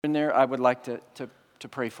In there, I would like to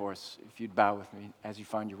pray for us, if you'd bow with me as you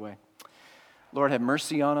find your way. Lord, have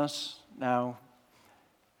mercy on us now.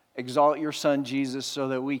 Exalt your Son, Jesus, so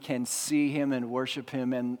that we can see him and worship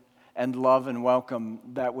him and love and welcome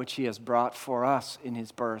that which he has brought for us in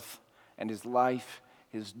his birth and his life,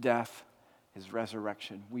 his death, his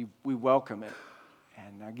resurrection. We welcome it.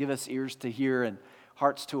 And now give us ears to hear and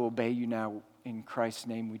hearts to obey you now. In Christ's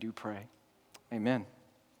name we do pray. Amen.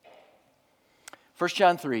 1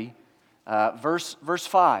 John 3, verse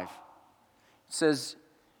 5 says,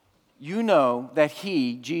 "You know that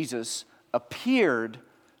he, Jesus, appeared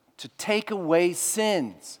to take away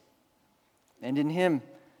sins, and in him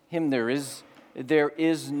there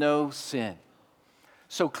is no sin."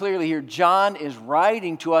 So clearly here, John is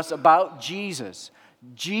writing to us about Jesus.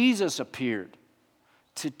 Jesus appeared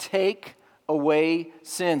to take away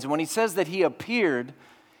sins. And when he says that he appeared,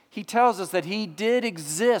 he tells us that he did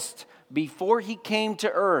exist before he came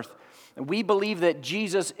to earth. And we believe that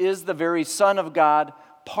Jesus is the very Son of God,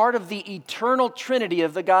 part of the eternal Trinity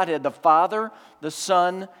of the Godhead, the Father, the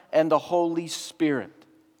Son, and the Holy Spirit.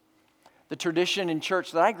 The tradition in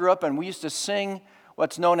church that I grew up in, we used to sing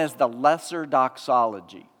what's known as the Lesser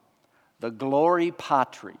Doxology, the Glory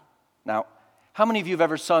Patri. Now, how many of you have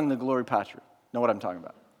ever sung the Glory Patri? Know what I'm talking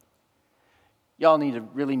about? Y'all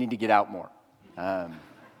really need to get out more.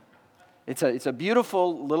 It's a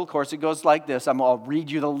beautiful little chorus. It goes like this. I'll read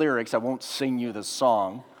you the lyrics. I won't sing you the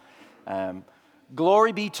song.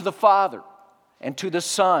 Glory be to the Father, and to the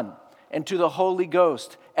Son, and to the Holy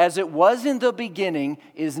Ghost, as it was in the beginning,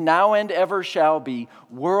 is now, and ever shall be,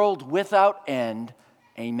 world without end.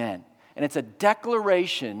 Amen. And it's a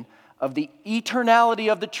declaration of the eternality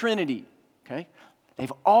of the Trinity. Okay?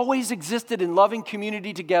 They've always existed in loving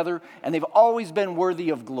community together, and they've always been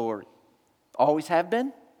worthy of glory. Always have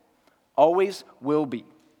been. Always will be.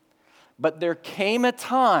 But there came a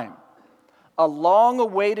time, a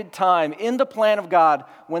long-awaited time in the plan of God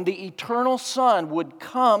when the eternal Son would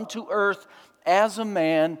come to earth as a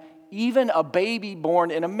man, even a baby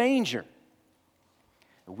born in a manger.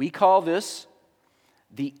 We call this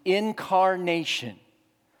the incarnation,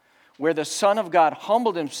 where the Son of God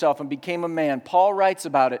humbled himself and became a man. Paul writes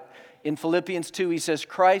about it in Philippians 2. He says,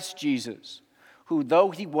 Christ Jesus, who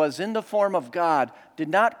though he was in the form of God, did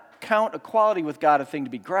not count equality with God a thing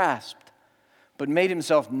to be grasped, but made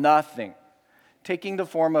himself nothing, taking the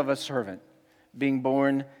form of a servant, being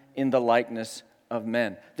born in the likeness of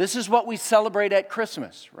men. This is what we celebrate at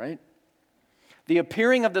Christmas, right? The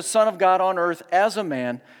appearing of the Son of God on earth as a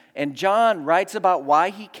man, and John writes about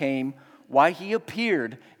why he came, why he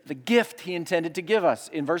appeared, the gift he intended to give us.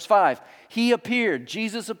 In verse 5, he appeared,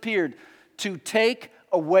 Jesus appeared, to take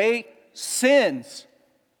away sins.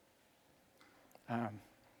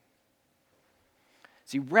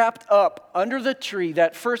 See, wrapped up under the tree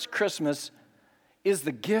that first Christmas is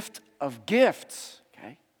the gift of gifts,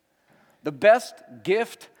 okay? The best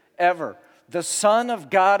gift ever. The Son of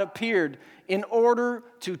God appeared in order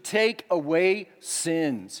to take away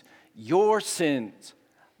sins. Your sins,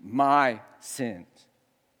 my sins.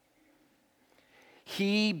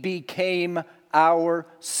 He became our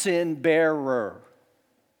sin bearer.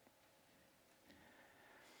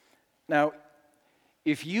 Now,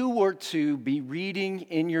 if you were to be reading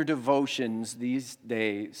in your devotions these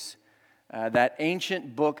days, that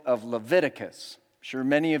ancient book of Leviticus, I'm sure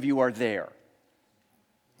many of you are there,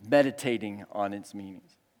 meditating on its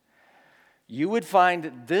meanings, you would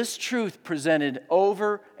find this truth presented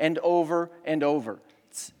over and over and over.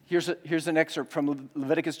 Here's an excerpt from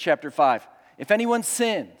Leviticus chapter 5. If anyone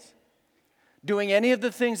sins, doing any of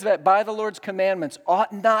the things that by the Lord's commandments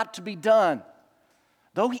ought not to be done,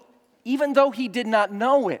 even though he did not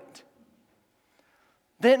know it,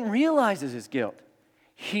 then realizes his guilt,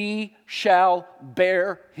 he shall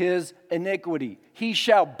bear his iniquity. He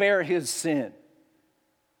shall bear his sin.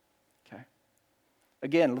 Okay.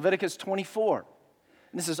 Again, Leviticus 24.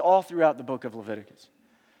 And this is all throughout the book of Leviticus.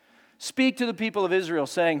 Speak to the people of Israel,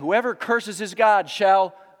 saying, whoever curses his God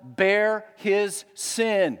shall bear his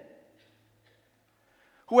sin.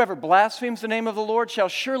 Whoever blasphemes the name of the Lord shall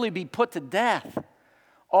surely be put to death.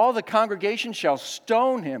 All the congregation shall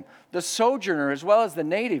stone him. The sojourner as well as the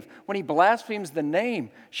native, when he blasphemes the name,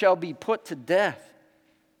 shall be put to death.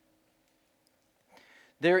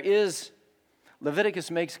 Leviticus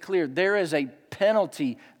makes clear, there is a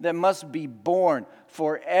penalty that must be borne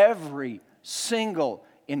for every single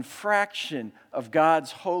infraction of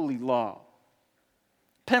God's holy law.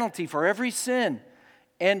 Penalty for every sin.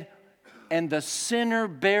 And the sinner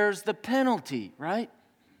bears the penalty, right?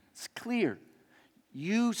 It's clear.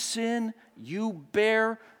 You sin, you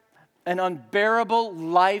bear an unbearable,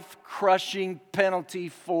 life-crushing penalty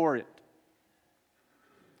for it.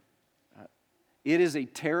 It is a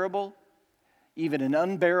terrible, even an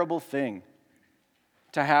unbearable thing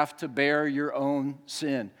to have to bear your own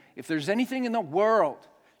sin. If there's anything in the world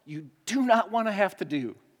you do not want to have to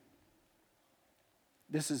do,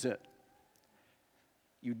 this is it.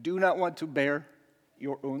 You do not want to bear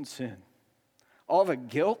your own sin. All the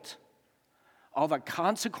guilt, all the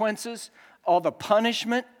consequences, all the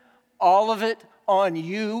punishment, all of it on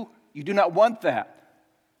you. You do not want that.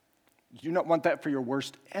 You do not want that for your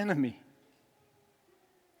worst enemy.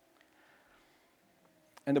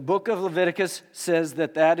 And the book of Leviticus says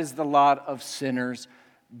that that is the lot of sinners.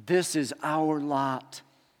 This is our lot.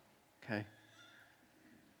 Okay?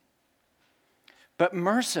 But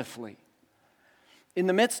mercifully, in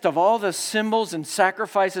the midst of all the symbols and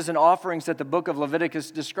sacrifices and offerings that the book of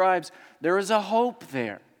Leviticus describes, there is a hope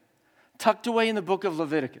there, tucked away in the book of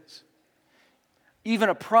Leviticus. Even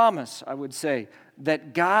a promise, I would say,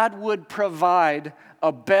 that God would provide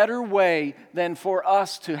a better way than for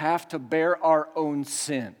us to have to bear our own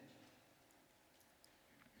sin.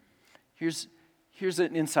 Here's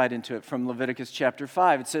an insight into it from Leviticus chapter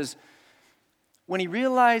 5. It says, when he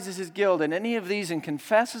realizes his guilt in any of these and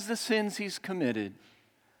confesses the sins he's committed,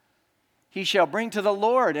 he shall bring to the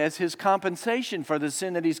Lord as his compensation for the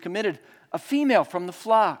sin that he's committed a female from the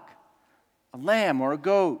flock, a lamb or a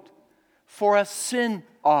goat, for a sin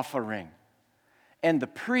offering. And the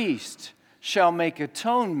priest shall make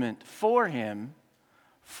atonement for him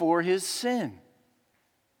for his sin.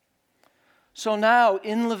 So now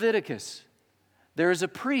in Leviticus, there is a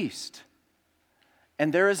priest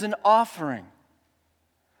and there is an offering.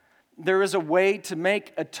 There is a way to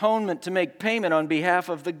make atonement, to make payment on behalf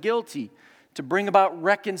of the guilty, to bring about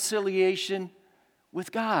reconciliation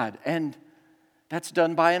with God. And that's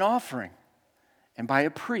done by an offering and by a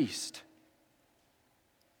priest.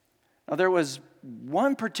 Now, there was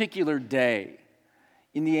one particular day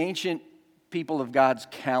in the ancient people of God's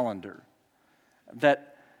calendar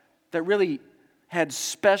that really had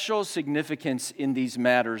special significance in these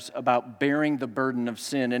matters about bearing the burden of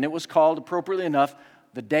sin. And it was called, appropriately enough,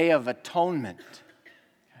 the Day of Atonement.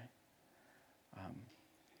 Okay.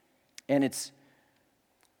 And it's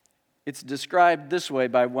described this way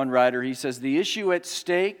by one writer. He says, the issue at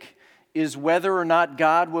stake is whether or not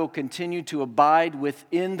God will continue to abide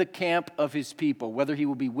within the camp of his people, whether he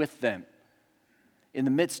will be with them in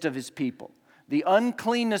the midst of his people. The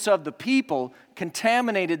uncleanness of the people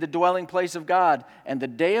contaminated the dwelling place of God, and the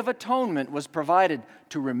Day of Atonement was provided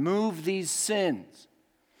to remove these sins.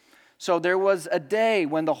 So there was a day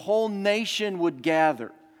when the whole nation would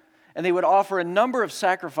gather, and they would offer a number of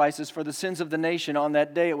sacrifices for the sins of the nation on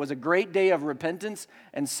that day. It was a great day of repentance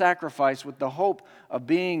and sacrifice with the hope of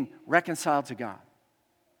being reconciled to God.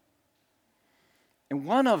 And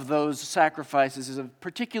one of those sacrifices is of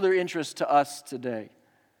particular interest to us today.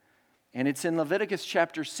 And it's in Leviticus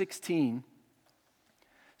chapter 16,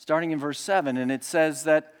 starting in verse 7. And it says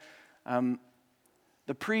that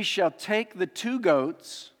the priest shall take the 2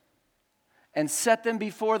 goats and set them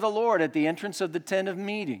before the Lord at the entrance of the tent of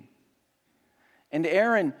meeting. And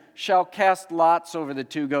Aaron shall cast lots over the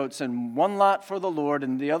 2 goats, and one lot for the Lord,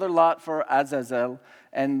 and the other lot for Azazel.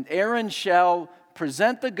 And Aaron shall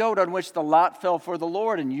present the goat on which the lot fell for the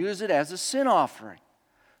Lord, and use it as a sin offering.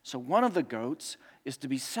 So one of the goats is to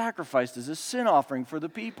be sacrificed as a sin offering for the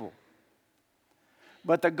people.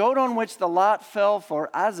 But the goat on which the lot fell for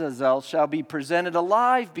Azazel shall be presented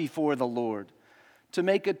alive before the Lord, to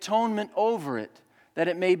make atonement over it, that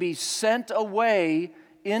it may be sent away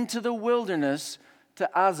into the wilderness to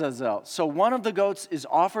Azazel. So one of the goats is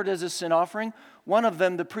offered as a sin offering. One of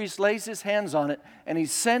them, the priest lays his hands on it, and he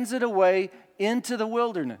sends it away into the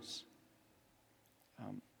wilderness.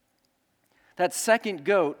 That second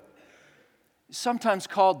goat is sometimes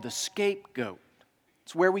called the scapegoat.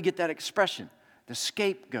 It's where we get that expression, the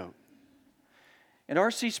scapegoat. And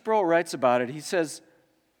R.C. Sproul writes about it. He says,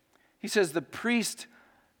 the priest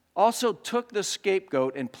also took the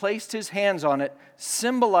scapegoat and placed his hands on it,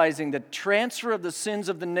 symbolizing the transfer of the sins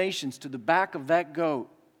of the nations to the back of that goat.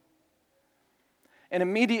 And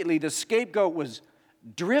immediately the scapegoat was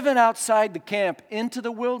driven outside the camp into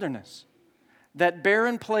the wilderness, that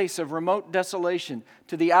barren place of remote desolation,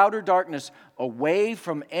 to the outer darkness, away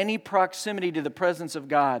from any proximity to the presence of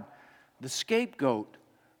God. The scapegoat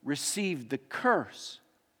received the curse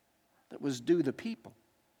that was due the people.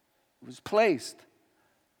 It was placed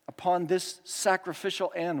upon this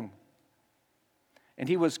sacrificial animal. And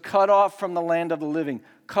he was cut off from the land of the living,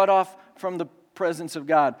 cut off from the presence of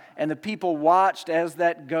God. And the people watched as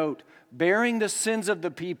that goat, bearing the sins of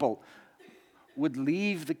the people, would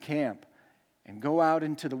leave the camp and go out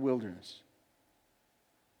into the wilderness,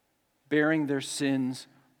 bearing their sins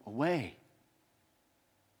away.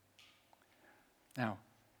 Now,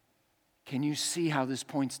 can you see how this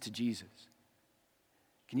points to Jesus?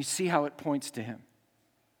 Can you see how it points to him?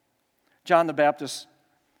 John the Baptist,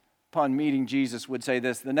 upon meeting Jesus, would say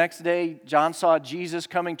this. The next day, John saw Jesus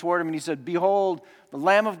coming toward him, and he said, "Behold, the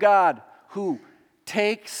Lamb of God, who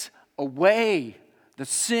takes away the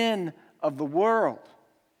sin of the world."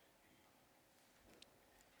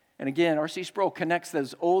 And again, R.C. Sproul connects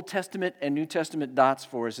those Old Testament and New Testament dots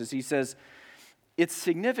for us as he says, it's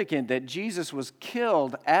significant that Jesus was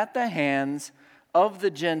killed at the hands of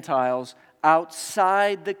the Gentiles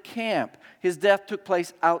outside the camp. His death took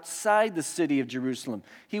place outside the city of Jerusalem.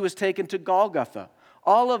 He was taken to Golgotha.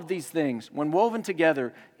 All of these things, when woven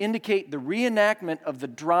together, indicate the reenactment of the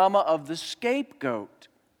drama of the scapegoat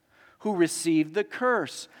who received the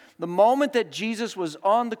curse. The moment that Jesus was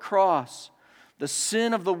on the cross, the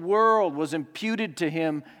sin of the world was imputed to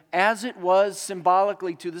him as it was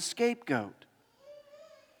symbolically to the scapegoat.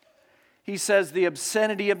 He says the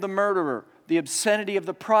obscenity of the murderer, the obscenity of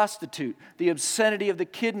the prostitute, the obscenity of the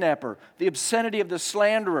kidnapper, the obscenity of the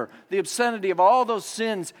slanderer, the obscenity of all those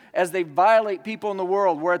sins as they violate people in the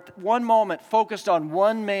world were at one moment focused on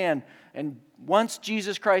one man. And once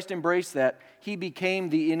Jesus Christ embraced that, he became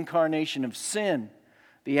the incarnation of sin,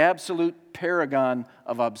 the absolute paragon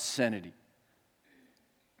of obscenity.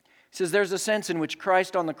 He says there's a sense in which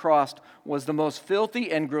Christ on the cross was the most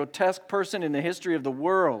filthy and grotesque person in the history of the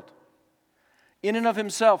world. In and of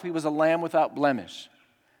himself, he was a lamb without blemish,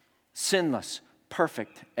 sinless,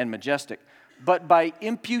 perfect, and majestic. But by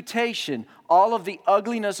imputation, all of the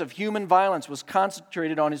ugliness of human violence was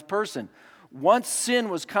concentrated on his person. Once sin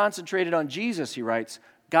was concentrated on Jesus, he writes,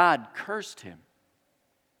 God cursed him.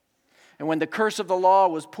 And when the curse of the law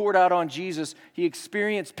was poured out on Jesus, he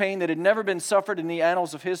experienced pain that had never been suffered in the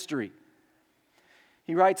annals of history.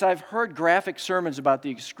 He writes, I've heard graphic sermons about the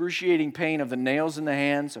excruciating pain of the nails in the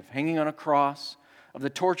hands, of hanging on a cross, of the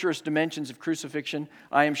torturous dimensions of crucifixion.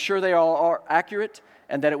 I am sure they all are accurate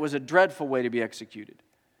and that it was a dreadful way to be executed.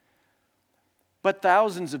 But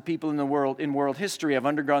thousands of people in world history have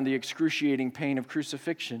undergone the excruciating pain of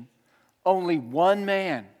crucifixion. Only one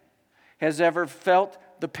man has ever felt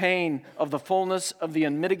the pain of the fullness of the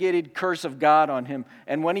unmitigated curse of God on him.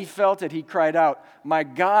 And when he felt it, he cried out, my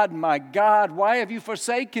God, why have you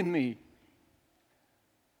forsaken me?"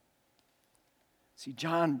 See,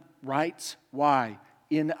 John writes why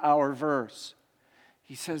in our verse.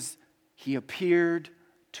 He says, he appeared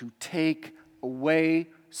to take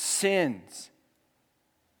away sins.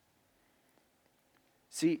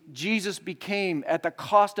 See, Jesus became, at the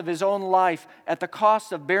cost of his own life, at the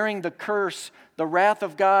cost of bearing the curse, the wrath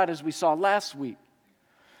of God, as we saw last week.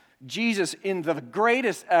 Jesus, in the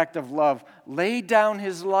greatest act of love, laid down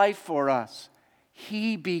his life for us.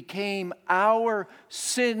 He became our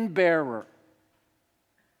sin bearer.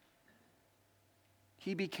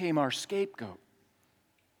 He became our scapegoat.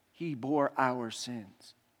 He bore our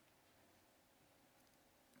sins.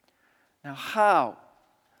 Now, how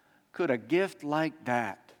could a gift like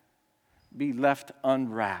that be left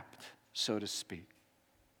unwrapped, so to speak?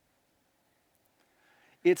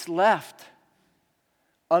 It's left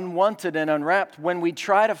unwanted and unwrapped when we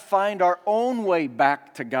try to find our own way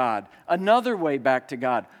back to God, another way back to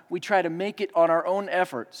God. We try to make it on our own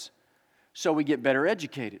efforts so we get better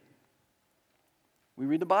educated. We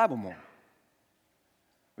read the Bible more.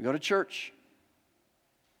 We go to church.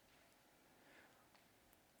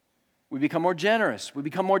 We become more generous. We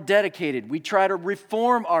become more dedicated. We try to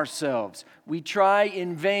reform ourselves. We try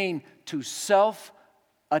in vain to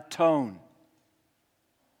self-atone,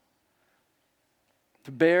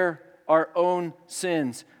 to bear our own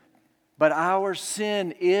sins. But our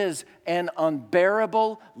sin is an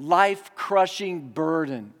unbearable, life-crushing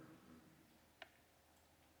burden.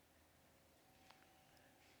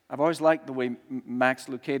 I've always liked the way Max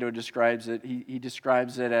Lucado describes it. He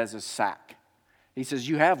describes it as a sack. He says,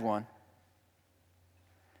 you have one.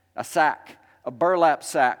 A sack, a burlap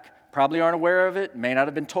sack. Probably aren't aware of it, may not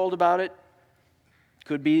have been told about it.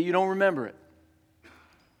 Could be you don't remember it.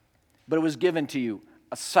 But it was given to you,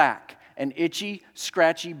 a sack, an itchy,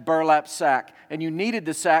 scratchy burlap sack. And you needed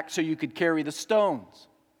the sack so you could carry the stones.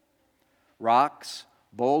 Rocks,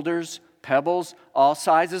 boulders, pebbles, all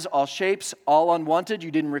sizes, all shapes, all unwanted.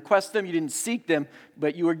 You didn't request them, you didn't seek them,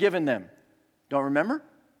 but you were given them. Don't remember?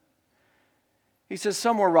 He says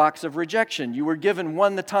some were rocks of rejection. You were given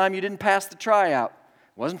one the time you didn't pass the tryout.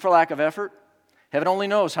 It wasn't for lack of effort. Heaven only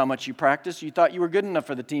knows how much you practiced. You thought you were good enough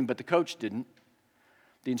for the team, but the coach didn't.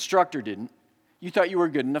 The instructor didn't. You thought you were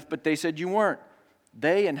good enough, but they said you weren't.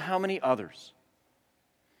 They and how many others?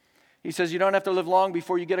 He says you don't have to live long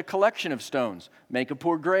before you get a collection of stones. Make a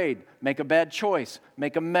poor grade, make a bad choice,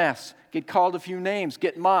 make a mess, get called a few names,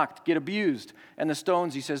 get mocked, get abused. And the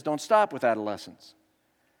stones, he says, don't stop with adolescence.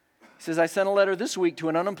 He says, I sent a letter this week to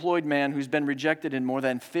an unemployed man who's been rejected in more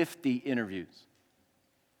than 50 interviews.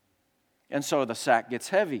 And so the sack gets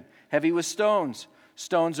heavy. Heavy with stones.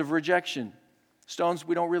 Stones of rejection. Stones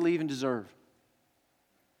we don't really even deserve.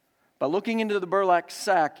 But looking into the burlap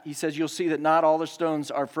sack, he says you'll see that not all the stones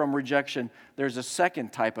are from rejection. There's a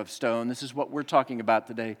second type of stone. This is what we're talking about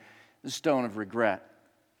today, the stone of regret.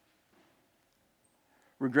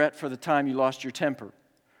 Regret for the time you lost your temper.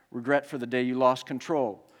 Regret for the day you lost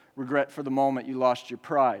control. Regret for the moment you lost your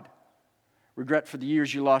pride. Regret for the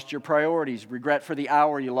years you lost your priorities. Regret for the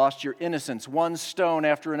hour you lost your innocence. One stone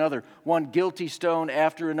after another. One guilty stone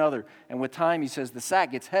after another. And with time, he says, the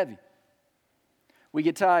sack gets heavy. We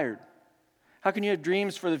get tired. How can you have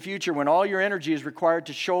dreams for the future when all your energy is required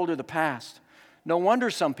to shoulder the past? No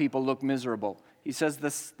wonder some people look miserable. He says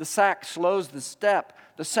the sack slows the step.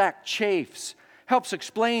 The sack chafes. Helps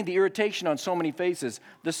explain the irritation on so many faces.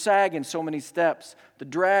 The sag in so many steps. The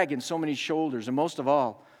drag in so many shoulders. And most of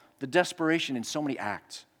all, the desperation in so many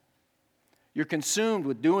acts. You're consumed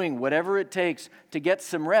with doing whatever it takes to get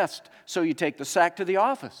some rest, so you take the sack to the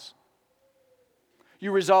office.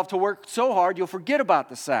 You resolve to work so hard, you'll forget about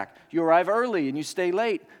the sack. You arrive early and you stay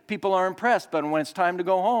late. People are impressed, but when it's time to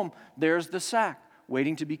go home, there's the sack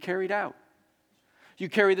waiting to be carried out. You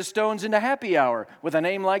carry the stones into happy hour. With a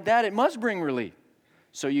name like that, it must bring relief.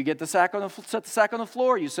 So you get set the sack on the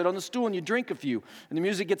floor, you sit on the stool and you drink a few, and the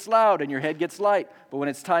music gets loud and your head gets light. But when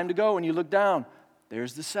it's time to go and you look down,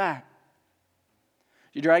 there's the sack.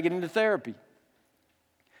 You drag it into therapy.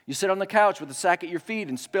 You sit on the couch with the sack at your feet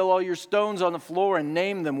and spill all your stones on the floor and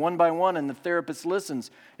name them one by one, and the therapist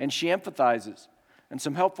listens and she empathizes. And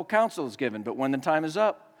some helpful counsel is given, but when the time is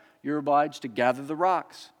up, you're obliged to gather the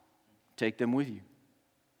rocks, take them with you.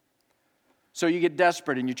 So you get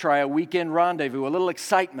desperate and you try a weekend rendezvous, a little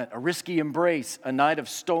excitement, a risky embrace, a night of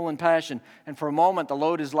stolen passion. And for a moment the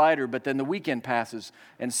load is lighter, but then the weekend passes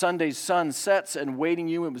and Sunday's sun sets, and waiting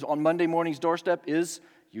you on Monday morning's doorstep is,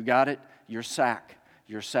 you got it, your sack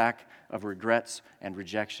of regrets and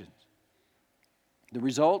rejections. The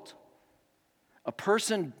result? A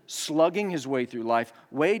person slugging his way through life,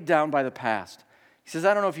 weighed down by the past. He says,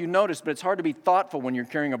 I don't know if you noticed, but it's hard to be thoughtful when you're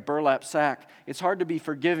carrying a burlap sack. It's hard to be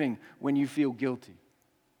forgiving when you feel guilty.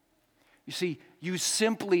 You see, you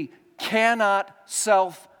simply cannot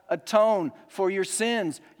self-atone for your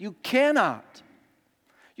sins. You cannot.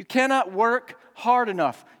 You cannot work hard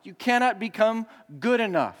enough. You cannot become good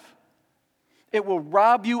enough. It will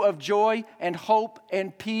rob you of joy and hope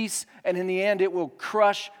and peace, and in the end, it will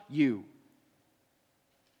crush you.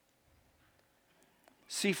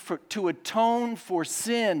 See, to atone for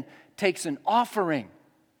sin takes an offering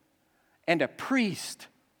and a priest.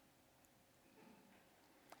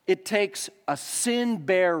 It takes a sin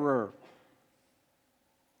bearer.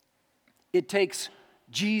 It takes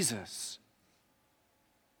Jesus.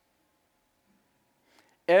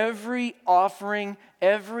 Every offering,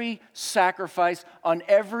 every sacrifice on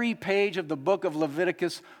every page of the book of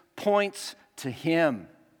Leviticus points to Him.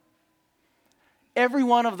 Every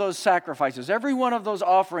one of those sacrifices, every one of those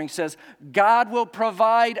offerings says, God will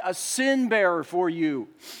provide a sin bearer for you.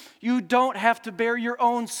 You don't have to bear your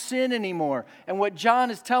own sin anymore. And what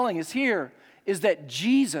John is telling us here is that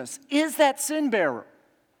Jesus is that sin bearer.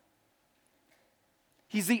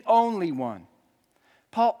 He's the only one.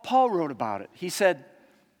 Paul wrote about it. He said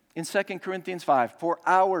in 2 Corinthians 5, for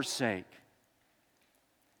our sake,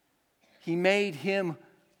 He made Him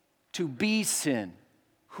to be sin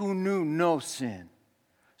who knew no sin,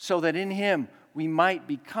 so that in Him we might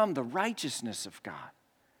become the righteousness of God.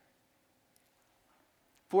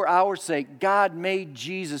 For our sake, God made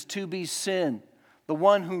Jesus to be sin, the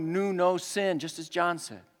one who knew no sin, just as John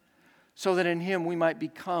said, so that in Him we might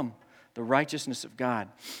become the righteousness of God.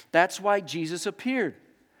 That's why Jesus appeared.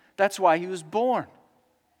 That's why He was born.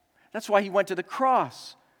 That's why He went to the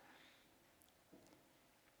cross.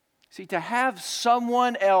 See, to have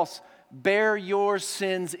someone else bear your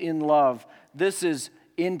sins in love, this is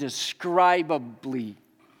indescribably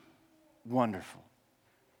wonderful.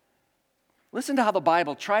 Listen to how the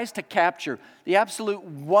Bible tries to capture the absolute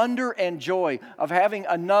wonder and joy of having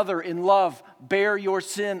another in love bear your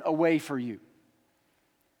sin away for you.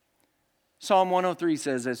 Psalm 103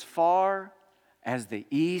 says, as far as the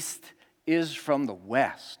east is from the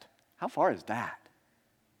west. How far is that?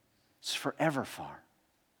 It's forever far.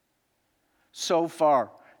 So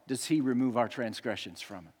far does He remove our transgressions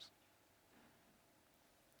from us.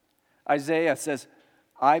 Isaiah says,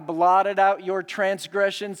 I blotted out your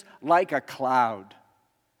transgressions like a cloud,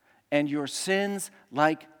 and your sins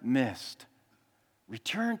like mist.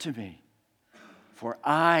 Return to me, for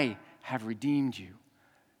I have redeemed you.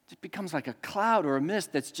 It becomes like a cloud or a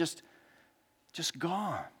mist that's just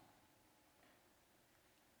gone.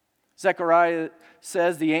 Zechariah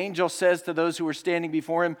says, the angel says to those who were standing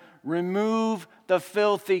before him, remove the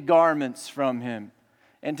filthy garments from him.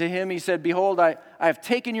 And to him he said, behold, I have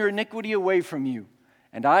taken your iniquity away from you,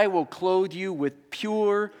 and I will clothe you with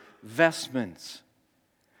pure vestments.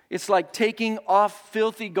 It's like taking off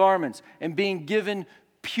filthy garments and being given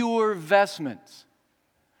pure vestments.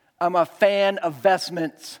 I'm a fan of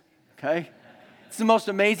vestments, okay? It's the most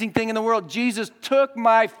amazing thing in the world. Jesus took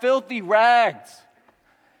my filthy rags,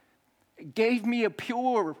 gave me a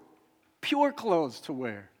pure clothes to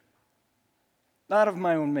wear, not of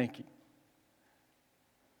my own making.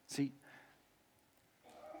 See,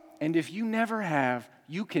 and if you never have,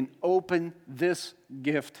 you can open this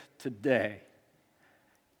gift today.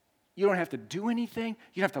 You don't have to do anything.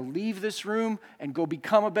 You don't have to leave this room and go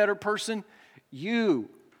become a better person. You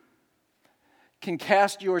can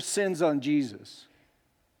cast your sins on Jesus,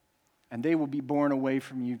 and they will be borne away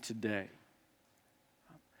from you today.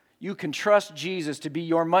 You can trust Jesus to be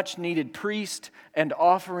your much-needed priest and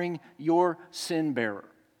offering your sin bearer.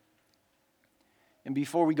 And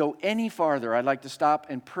before we go any farther, I'd like to stop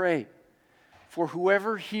and pray for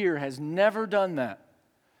whoever here has never done that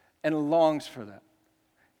and longs for that.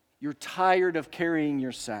 You're tired of carrying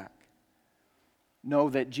your sack.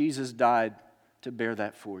 Know that Jesus died to bear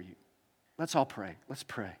that for you. Let's all pray. Let's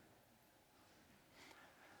pray.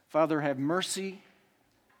 Father, have mercy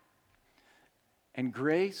and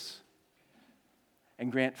grace,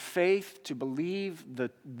 and grant faith to believe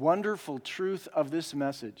the wonderful truth of this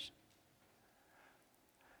message,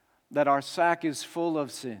 that our sack is full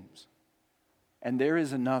of sins, and there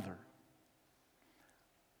is another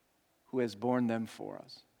who has borne them for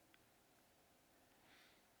us.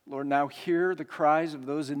 Lord, now hear the cries of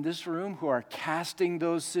those in this room who are casting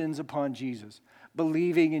those sins upon Jesus,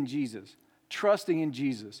 believing in Jesus, trusting in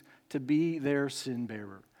Jesus to be their sin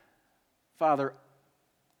bearer. Father,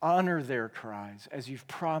 honor their cries as you've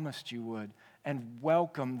promised you would, and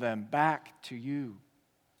welcome them back to you.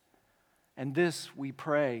 And this we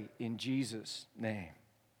pray in Jesus' name,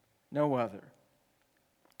 no other.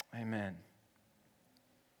 Amen.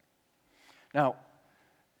 Now,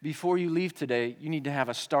 before you leave today, you need to have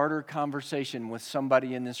a starter conversation with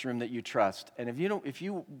somebody in this room that you trust. And if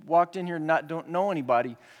you walked in here and don't know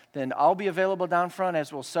anybody, then I'll be available down front,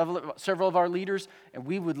 as will several of our leaders, and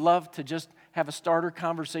we would love to just have a starter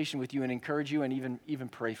conversation with you and encourage you and even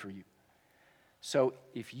pray for you. So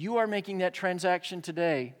if you are making that transaction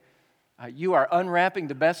today, you are unwrapping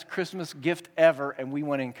the best Christmas gift ever, and we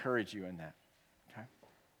want to encourage you in that. Okay?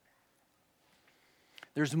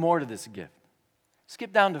 There's more to this gift.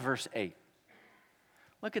 Skip down to verse 8.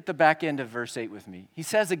 Look at the back end of verse 8 with me. He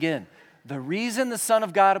says again, the reason the Son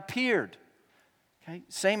of God appeared, okay,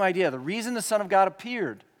 same idea, the reason the Son of God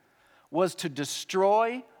appeared was to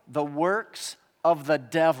destroy the works of the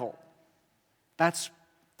devil. That's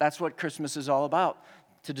what Christmas is all about,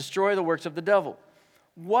 to destroy the works of the devil.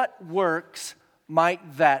 What works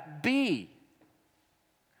might that be?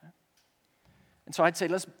 And so I'd say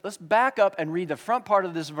let's back up and read the front part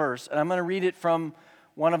of this verse, and I'm going to read it from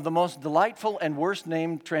one of the most delightful and worst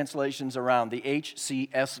named translations around, the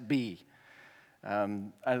HCSB,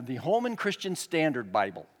 the Holman Christian Standard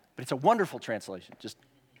Bible. But it's a wonderful translation, just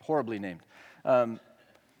horribly named. The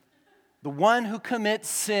one who commits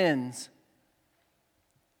sins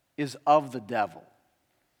is of the devil.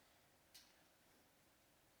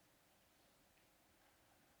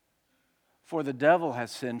 For the devil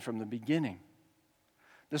has sinned from the beginning.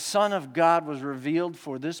 The Son of God was revealed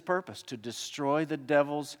for this purpose, to destroy the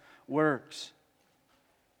devil's works.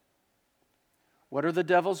 What are the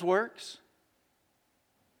devil's works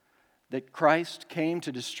that Christ came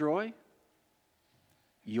to destroy?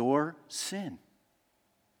 Your sin.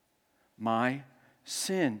 My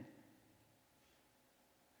sin.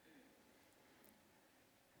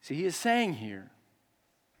 See, he is saying here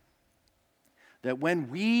that when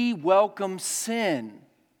we welcome sin,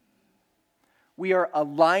 we are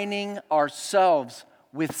aligning ourselves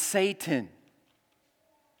with Satan.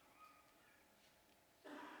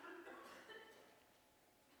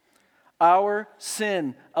 Our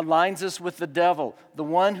sin aligns us with the devil. The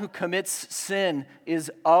one who commits sin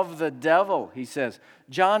is of the devil, he says.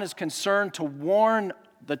 John is concerned to warn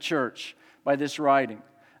the church by this writing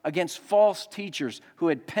against false teachers who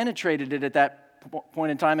had penetrated it at that point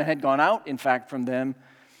in time and had gone out, in fact, from them,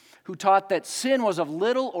 who taught that sin was of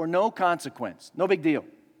little or no consequence. No big deal.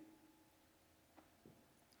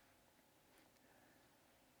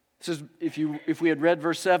 It says, if we had read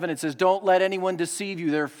verse 7, it says, don't let anyone deceive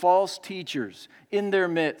you. There are false teachers in their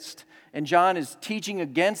midst. And John is teaching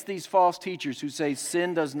against these false teachers who say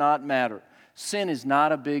sin does not matter. Sin is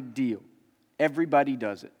not a big deal. Everybody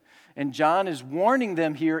does it. And John is warning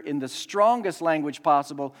them here in the strongest language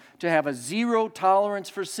possible to have a zero tolerance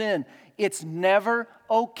for sin. It's never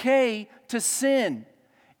okay to sin.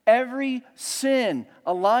 Every sin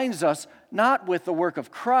aligns us not with the work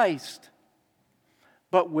of Christ,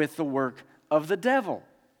 but with the work of the devil.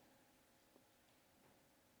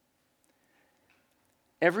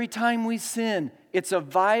 Every time we sin, it's a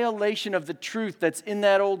violation of the truth that's in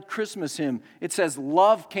that old Christmas hymn. It says,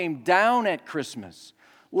 love came down at Christmas.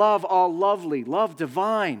 Love all lovely, love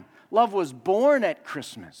divine. Love was born at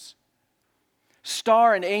Christmas.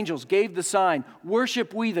 Star and angels gave the sign,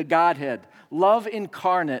 worship we the Godhead. Love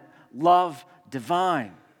incarnate, love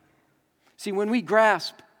divine. See, when we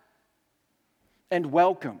grasp and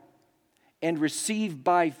welcome and receive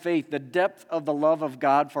by faith the depth of the love of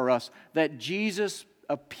God for us, that Jesus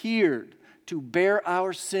appeared to bear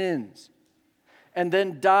our sins and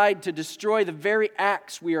then died to destroy the very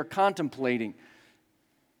acts we are contemplating,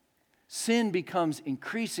 sin becomes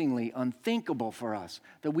increasingly unthinkable for us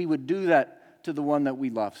that we would do that to the one that we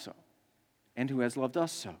love so and who has loved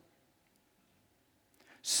us so.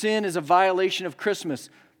 Sin is a violation of Christmas,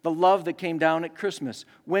 the love that came down at Christmas.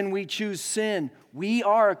 When we choose sin, we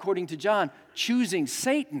are, according to John, choosing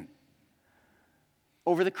Satan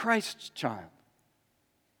over the Christ child,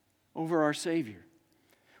 over our Savior.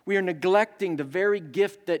 We are neglecting the very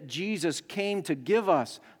gift that Jesus came to give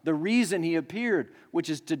us, the reason He appeared, which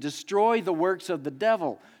is to destroy the works of the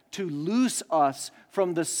devil, to loose us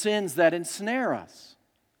from the sins that ensnare us.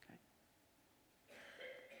 Okay.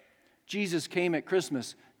 Jesus came at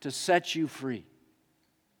Christmas to set you free.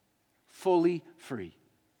 Fully free.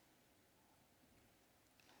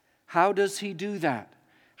 How does He do that?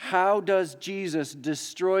 How does Jesus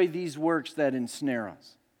destroy these works that ensnare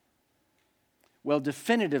us? Well,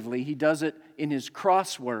 definitively, He does it in His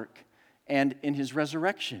cross work and in His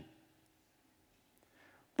resurrection.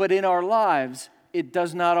 But in our lives, it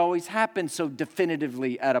does not always happen so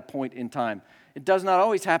definitively at a point in time. It does not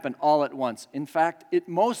always happen all at once. In fact, it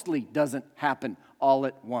mostly doesn't happen all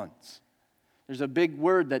at once. There's a big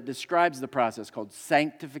word that describes the process called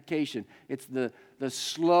sanctification. It's the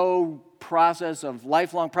slow process of,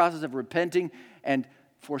 lifelong process of repenting and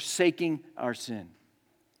forsaking our sin.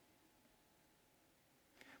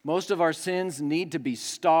 Most of our sins need to be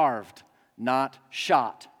starved, not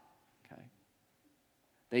shot. Okay?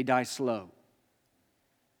 They die slow.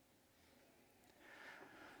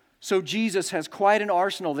 So Jesus has quite an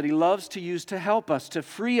arsenal that He loves to use to help us, to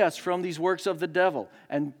free us from these works of the devil.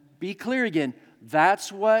 And be clear again,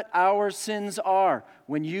 that's what our sins are.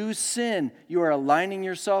 When you sin, you are aligning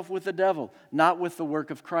yourself with the devil, not with the work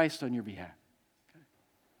of Christ on your behalf. Okay.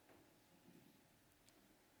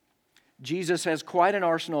 Jesus has quite an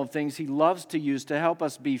arsenal of things He loves to use to help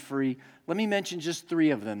us be free. Let me mention just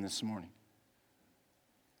 3 of them this morning.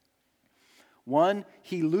 1,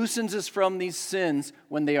 He loosens us from these sins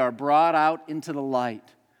when they are brought out into the light,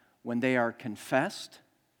 when they are confessed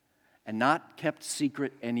and not kept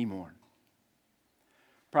secret anymore.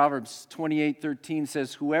 Proverbs 28:13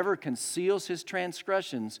 says, whoever conceals his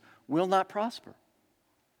transgressions will not prosper,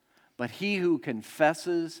 but he who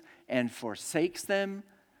confesses and forsakes them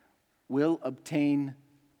will obtain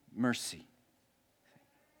mercy.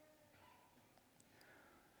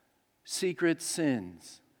 Secret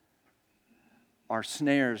sins are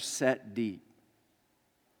snares set deep.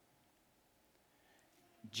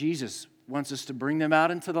 Jesus wants us to bring them out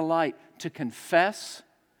into the light, to confess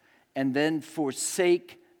and then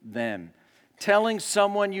forsake them. Telling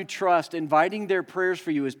someone you trust, inviting their prayers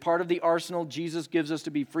for you is part of the arsenal Jesus gives us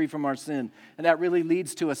to be free from our sin. And that really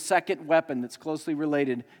leads to a second weapon that's closely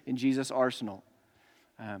related in Jesus' arsenal.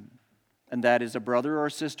 And that is a brother or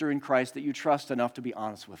sister in Christ that you trust enough to be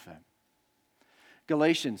honest with them.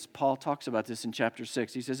 Galatians, Paul talks about this in chapter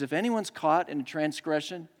 6. He says, if anyone's caught in a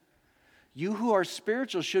transgression, you who are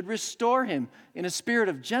spiritual should restore him in a spirit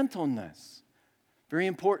of gentleness. Very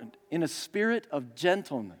important, in a spirit of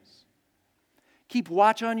gentleness. Keep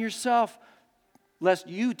watch on yourself, lest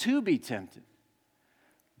you too be tempted.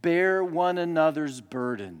 Bear one another's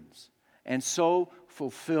burdens, and so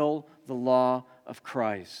fulfill the law of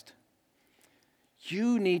Christ.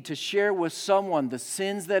 You need to share with someone the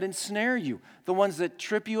sins that ensnare you, the ones that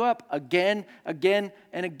trip you up again, again,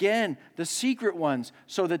 and again, the secret ones,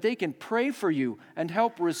 so that they can pray for you and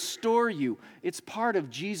help restore you. It's part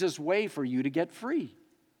of Jesus' way for you to get free.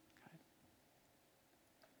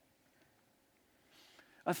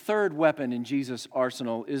 A third weapon in Jesus'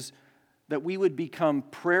 arsenal is that we would become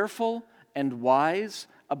prayerful and wise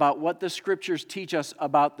about what the Scriptures teach us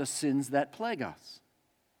about the sins that plague us.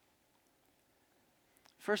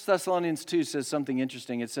 1 Thessalonians 2 says something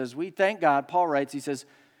interesting. It says, we thank God, Paul writes, he says,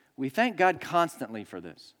 we thank God constantly for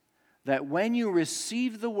this, that when you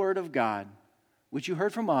received the word of God, which you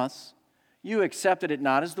heard from us, you accepted it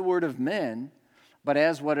not as the word of men, but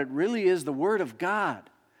as what it really is, the word of God.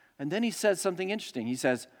 And then he says something interesting. He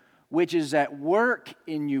says, which is at work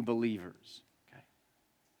in you believers. Okay.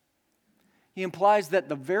 He implies that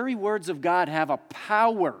the very words of God have a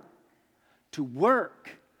power to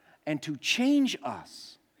work and to change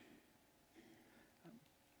us.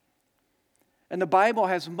 And the Bible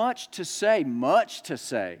has much to say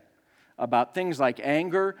about things like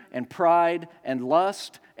anger and pride and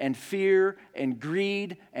lust and fear and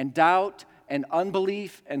greed and doubt and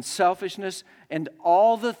unbelief and selfishness and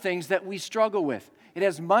all the things that we struggle with. It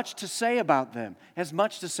has much to say about them. It has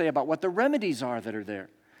much to say about what the remedies are that are there.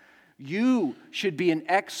 You should be an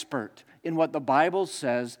expert in what the Bible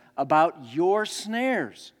says about your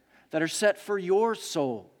snares that are set for your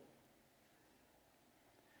soul.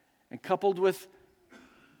 And coupled with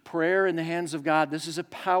prayer in the hands of God, this is a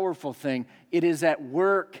powerful thing. It is at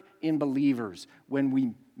work in believers when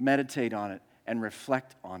we meditate on it and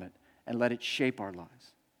reflect on it and let it shape our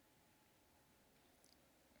lives.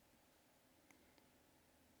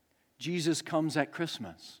 Jesus comes at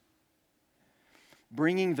Christmas,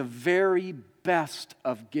 bringing the very best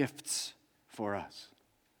of gifts for us.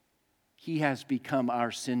 He has become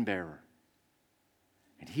our sin bearer.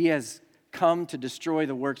 And He has come to destroy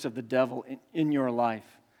the works of the devil in your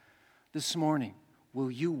life. This morning, will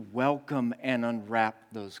you welcome and unwrap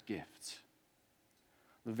those gifts?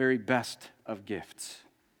 The very best of gifts.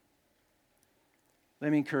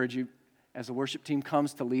 Let me encourage you, as the worship team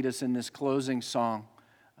comes to lead us in this closing song,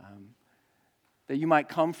 that you might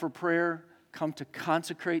come for prayer, come to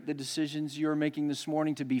consecrate the decisions you're making this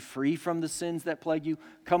morning to be free from the sins that plague you.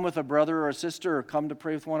 Come with a brother or a sister, or come to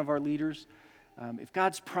pray with one of our leaders. If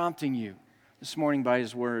God's prompting you this morning by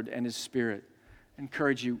His Word and His Spirit, I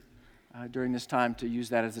encourage you during this time to use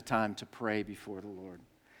that as a time to pray before the Lord.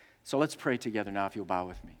 So let's pray together now, if you'll bow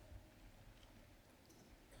with me.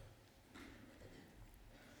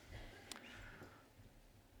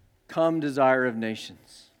 Come, Desire of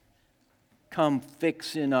nations. Come,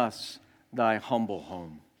 fix in us thy humble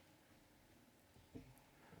home.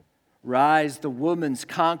 Rise, the woman's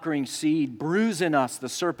conquering seed, bruise in us the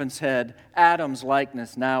serpent's head, Adam's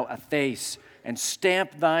likeness now efface, and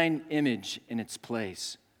stamp thine image in its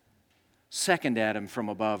place. Second Adam from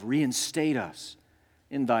above, reinstate us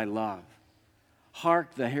in thy love.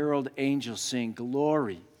 Hark, the herald angels sing,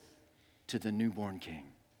 glory to the newborn King.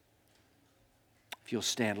 If you'll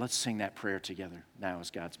stand, let's sing that prayer together now as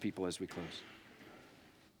God's people as we close.